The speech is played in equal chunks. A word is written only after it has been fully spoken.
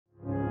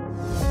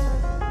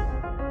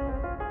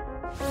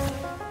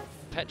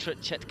Petra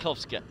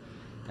Cetkovska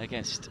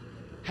against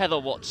Heather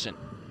Watson,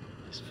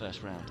 his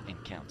first round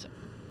encounter.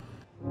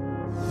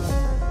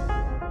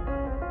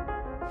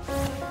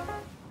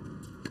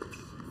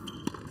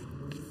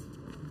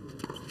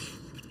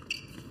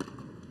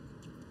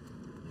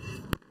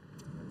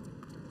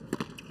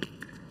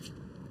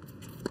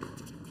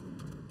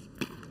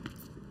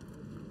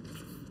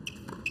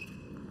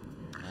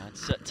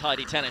 That's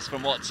tidy tennis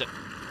from Watson.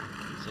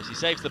 So she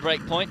saves the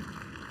break point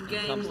and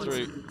comes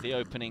through the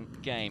opening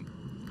game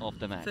of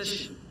the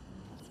match.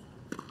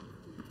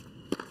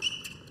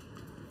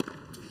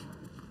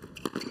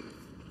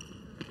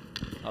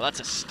 Oh, that's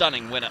a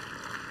stunning winner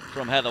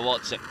from Heather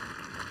Watson.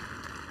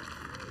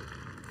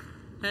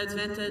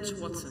 Advantage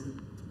Watson.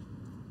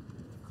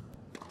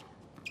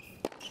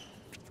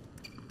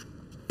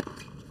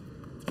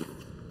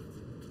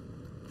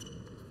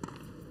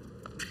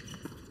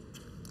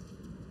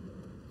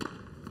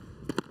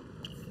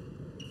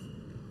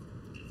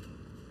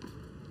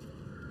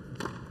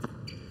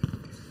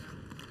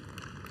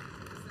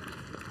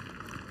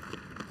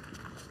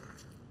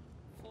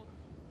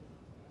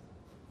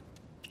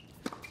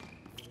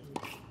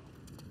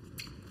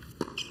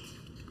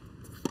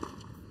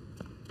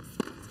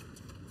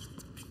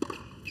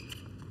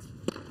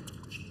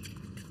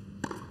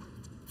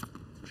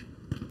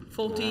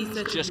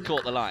 Just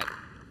caught the line.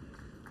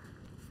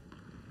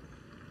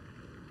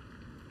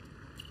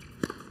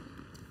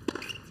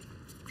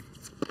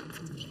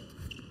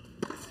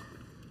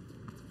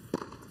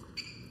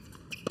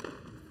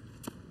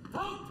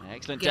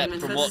 Excellent depth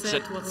from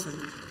Watson.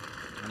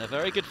 And a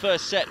very good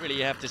first set, really,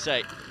 you have to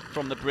say,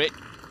 from the Brit.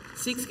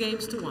 6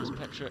 games to 1.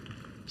 Petra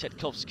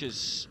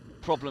Cetkovska's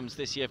problems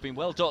this year have been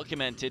well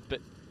documented, but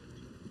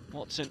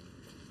Watson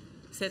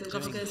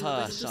doing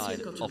her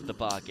side of the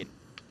bargain.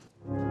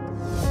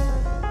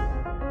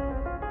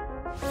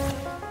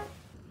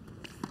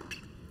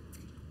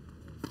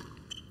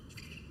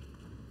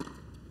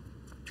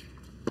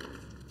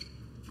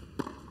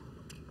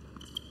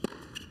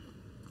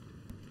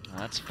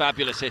 That's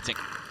fabulous hitting.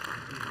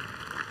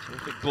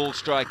 Terrific ball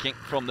striking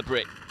from the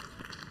Brit.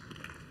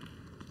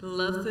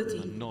 Love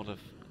 13. A nod of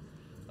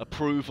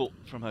approval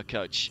from her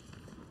coach.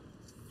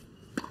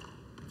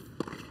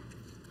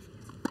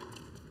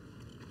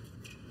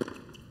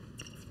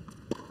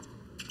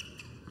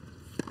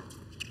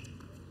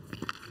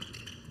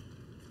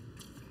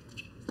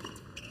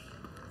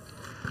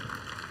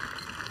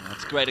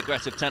 That's great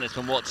aggressive tennis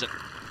from Watson.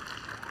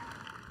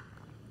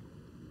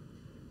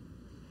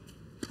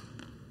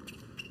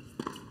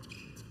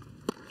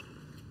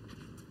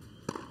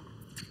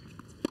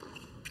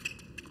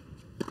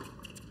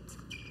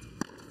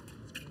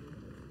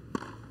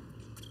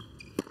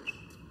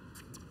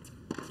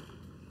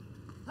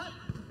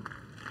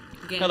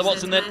 Heather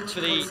Watson then, for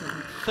the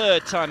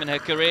third time in her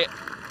career,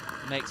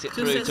 makes it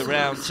through to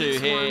round 2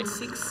 here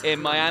in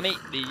Miami.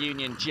 The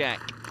Union Jack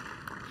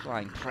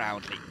flying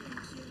proudly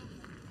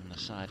on the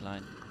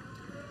sideline.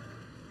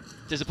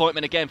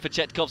 Disappointment again for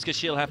Cetkovska.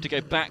 She'll have to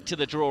go back to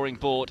the drawing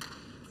board.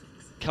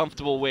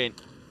 Comfortable win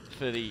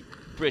for the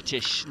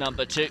British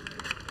number 2.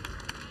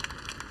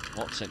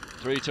 Watson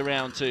through to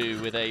round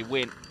 2 with a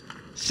win.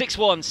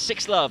 6-1,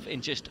 6-love in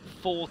just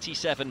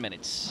 47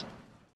 minutes.